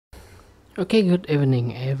Okay, good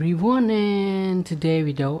evening everyone, and today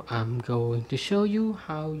video I'm going to show you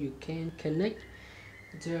how you can connect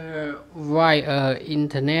the wire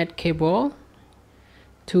internet cable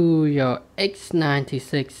to your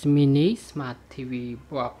X96 Mini Smart TV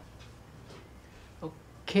box.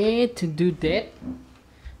 Okay, to do that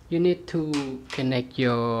you need to connect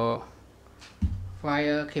your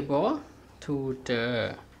wire cable to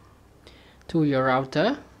your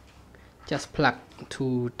router. Just plug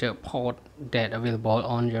to the port that available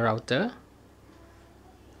on your router,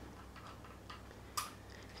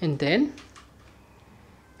 and then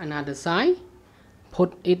another side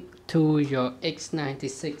put it to your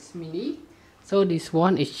X96 Mini. So this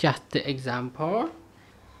one is just the example,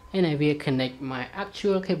 and I will connect my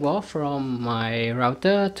actual cable from my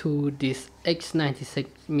router to this X96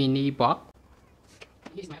 Mini box.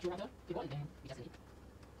 Here's my actual router cable, and then we just connect.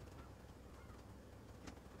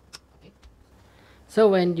 Okay. So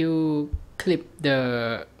when you clip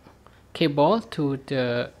the cable to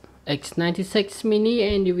the X96 Mini,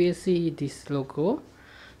 and you will see this logo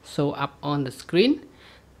show up on the screen.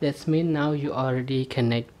 That means now you already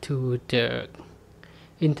connect to the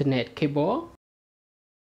internet cable.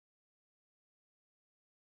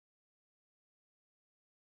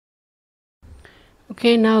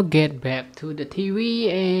 Okay, now get back to the TV,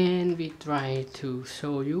 and we try to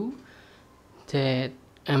show you that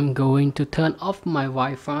I'm going to turn off my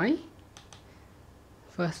Wi-Fi.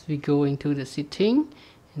 First we go into the setting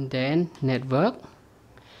and then network,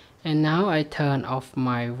 and now I turn off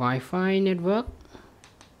my Wi-Fi network,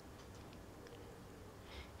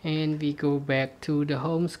 and we go back to the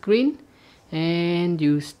home screen, and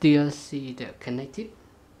you still see the connected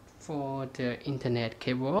for the internet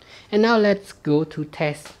cable. And now let's go to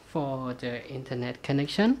test for the internet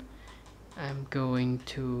connection. I'm going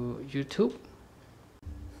to YouTube.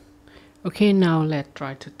 Okay, now let's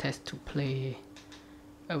try to test to play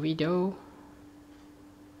a video.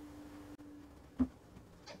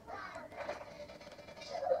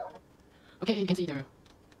 Okay, you can see there.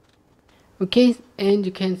 Okay, and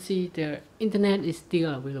you can see the internet is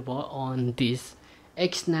still available on this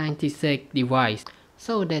X96 device.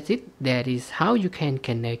 So that's it. That is how you can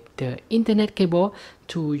connect the internet cable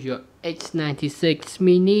to your X96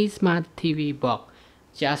 Mini Smart TV box.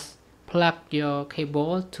 Just plug your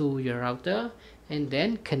cable to your router and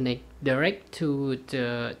then connect direct to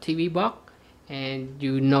the TV box, and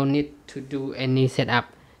you no need to do any setup.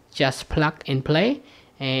 Just plug and play,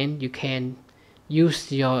 and you can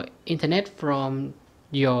use your internet from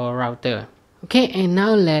your router. Okay, and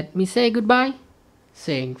now let me say goodbye.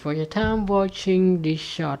 Thanks for your time watching this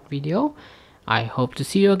short video. I hope to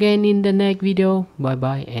see you again in the next video. Bye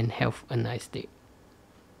bye and have a nice day.